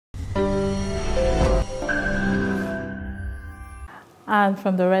and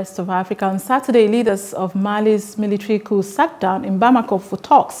from the rest of Africa. On Saturday, leaders of Mali's military coup sat down in Bamako for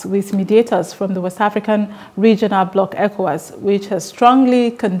talks with mediators from the West African regional bloc ECOWAS, which has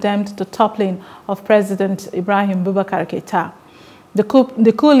strongly condemned the toppling of President Ibrahim Boubacar Keïta. The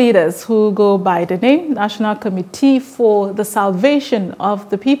coup leaders, who go by the name National Committee for the Salvation of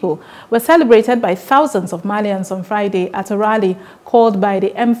the People, were celebrated by thousands of Malians on Friday at a rally called by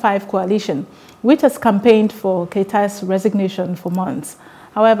the M5 coalition, which has campaigned for Keïta's resignation for months.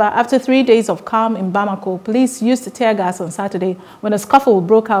 However, after 3 days of calm in Bamako, police used tear gas on Saturday when a scuffle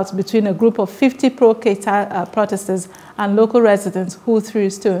broke out between a group of 50 pro-Keïta protesters and local residents who threw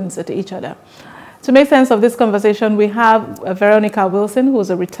stones at each other. To make sense of this conversation, we have Veronica Wilson, who is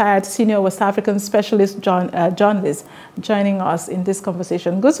a retired senior West African specialist journalist, joining us in this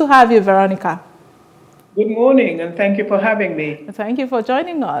conversation. Good to have you, Veronica. Good morning, and thank you for having me. Thank you for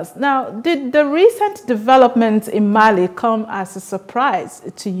joining us. Now, did the recent developments in Mali come as a surprise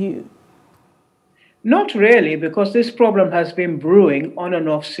to you? Not really, because this problem has been brewing on and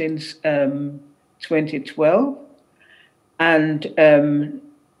off since 2012. And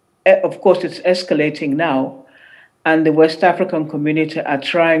of course, it's escalating now. And the West African community are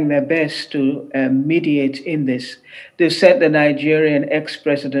trying their best to mediate in this. They've sent the Nigerian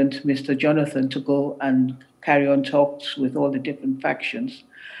ex-president, Mr. Jonathan, to go and carry on talks with all the different factions.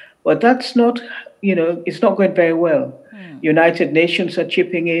 But that's not, it's not going very well. United Nations are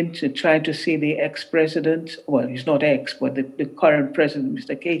chipping in to try to see the ex-president, well, he's not ex, but the current president,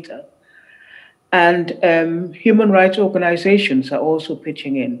 Mr. Keïta. And human rights organizations are also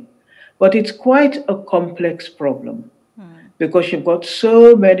pitching in. But it's quite a complex problem because you've got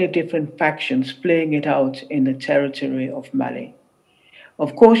so many different factions playing it out in the territory of Mali.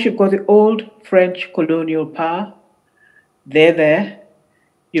 Of course, you've got the old French colonial power. They're there.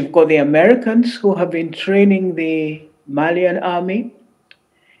 You've got the Americans who have been training the Malian army.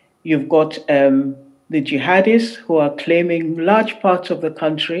 You've got the jihadis who are claiming large parts of the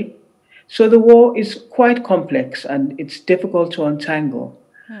country. So the war is quite complex and it's difficult to untangle.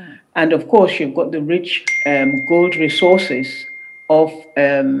 And of course, you've got the rich gold resources of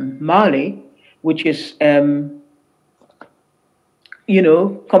Mali, which is,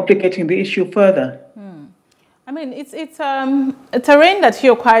 complicating the issue further. I mean, it's a terrain that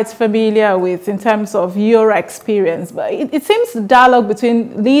you're quite familiar with in terms of your experience, but it seems the dialogue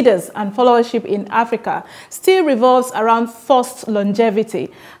between leaders and followership in Africa still revolves around forced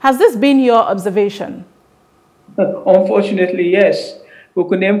longevity. Has this been your observation? Unfortunately, yes. We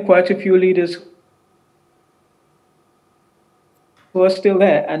could name quite a few leaders who are still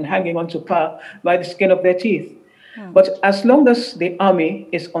there and hanging on to power by the skin of their teeth. But as long as the army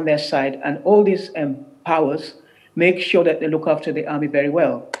is on their side and all these powers make sure that they look after the army very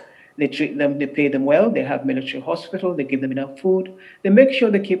well, they treat them, they pay them well, they have military hospital, they give them enough food, they make sure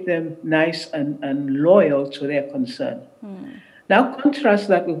they keep them nice and loyal to their concern. Now contrast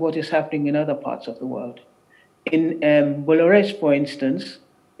that with what is happening in other parts of the world. In Bolores, for instance,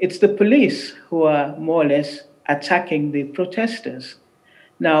 it's the police who are more or less attacking the protesters.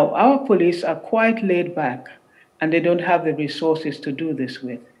 Now, our police are quite laid back and they don't have the resources to do this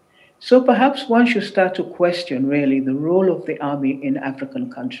with. So perhaps one should start to question really the role of the army in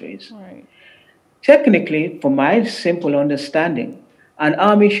African countries. Right. Technically, from my simple understanding, an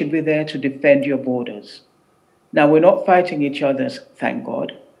army should be there to defend your borders. Now, we're not fighting each other, thank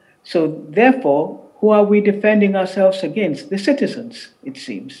God. So therefore, who are we defending ourselves against? The citizens, it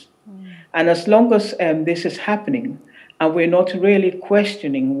seems. And as long as this is happening, and we're not really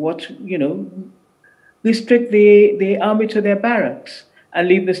questioning what, restrict the army to their barracks and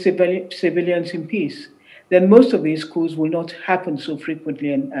leave the civilians in peace, then most of these coups will not happen so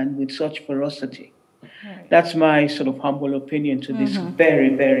frequently and with such ferocity. Right. That's my sort of humble opinion to this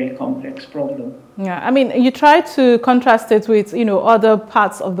very, very complex problem. Yeah, I mean, you try to contrast it with, other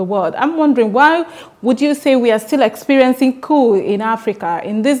parts of the world. I'm wondering, why would you say we are still experiencing coup in Africa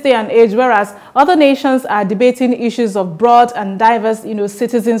in this day and age, whereas other nations are debating issues of broad and diverse,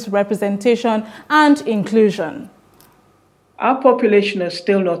 citizens' representation and inclusion? Our population is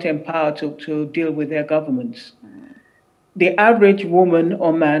still not empowered to deal with their governments. The average woman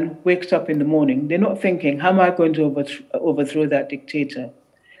or man wakes up in the morning, they're not thinking, how am I going to overthrow that dictator?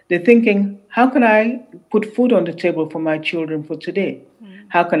 They're thinking, how can I put food on the table for my children for today?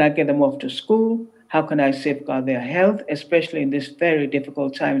 How can I get them off to school? How can I safeguard their health, especially in these very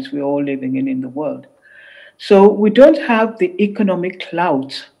difficult times we're all living in the world? So we don't have the economic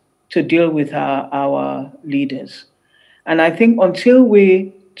clout to deal with our leaders. And I think until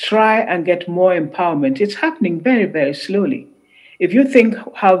we try and get more empowerment, it's happening very, very slowly. If you think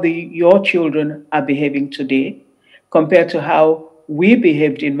how your children are behaving today compared to how we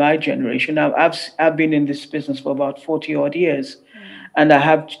behaved in my generation. I've been in this business for about 40 odd years, and I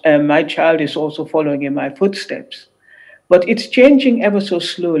have my child is also following in my footsteps. But it's changing ever so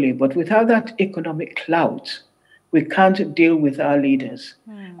slowly. But without that economic clout, we can't deal with our leaders.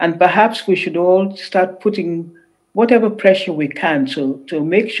 And perhaps we should all start putting whatever pressure we can to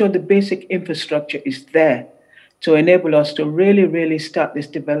make sure the basic infrastructure is there to enable us to really, really start this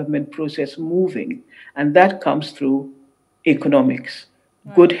development process moving. And that comes through economics,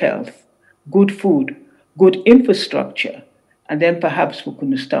 good health, good food, good infrastructure. And then perhaps we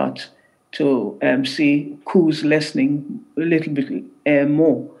can start to see coups lessening a little bit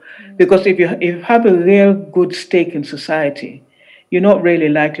more. Because if you have a real good stake in society, you're not really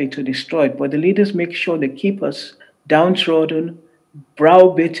likely to destroy it. But the leaders make sure they keep us downtrodden,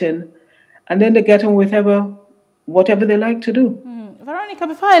 browbeaten, and then they get on with whatever they like to do. Veronica,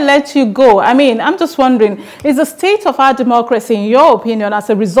 before I let you go, I mean, I'm just wondering, is the state of our democracy, in your opinion, as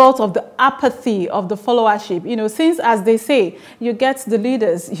a result of the apathy of the followership? You know, since, as they say, you get the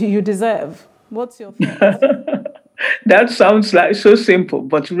leaders you deserve. What's your thoughts? That sounds like so simple,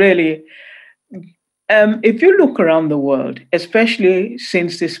 but really, if you look around the world, especially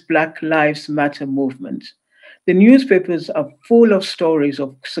since this Black Lives Matter movement, the newspapers are full of stories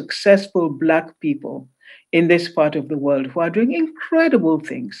of successful Black people in this part of the world who are doing incredible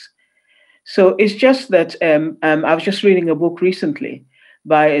things. So it's just that I was just reading a book recently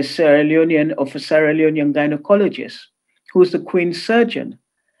by a Sierra Leonean gynecologist who's the Queen's surgeon.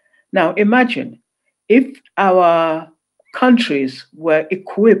 Now imagine if our countries were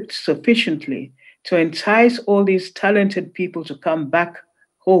equipped sufficiently to entice all these talented people to come back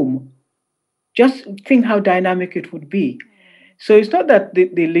home. Just think how dynamic it would be. So it's not that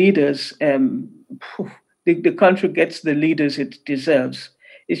the leaders, the country gets the leaders it deserves.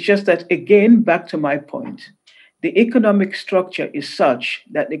 It's just that, again, back to my point, the economic structure is such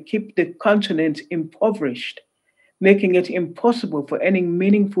that they keep the continent impoverished, making it impossible for any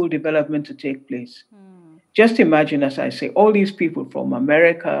meaningful development to take place. Just imagine, as I say, all these people from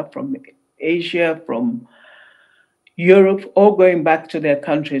America, from Asia, from Europe, all going back to their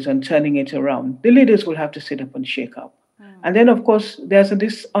countries and turning it around. The leaders will have to sit up and shake up. And then, of course, there's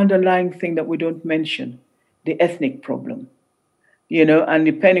this underlying thing that we don't mention, the ethnic problem. You know, and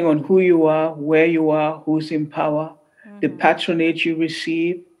depending on who you are, where you are, who's in power, the patronage you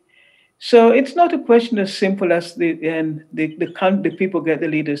receive. So it's not a question as simple as the people get the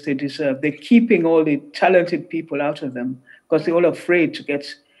leaders they deserve. They're keeping all the talented people out of them because they're all afraid to get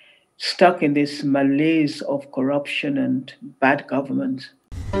stuck in this malaise of corruption and bad government.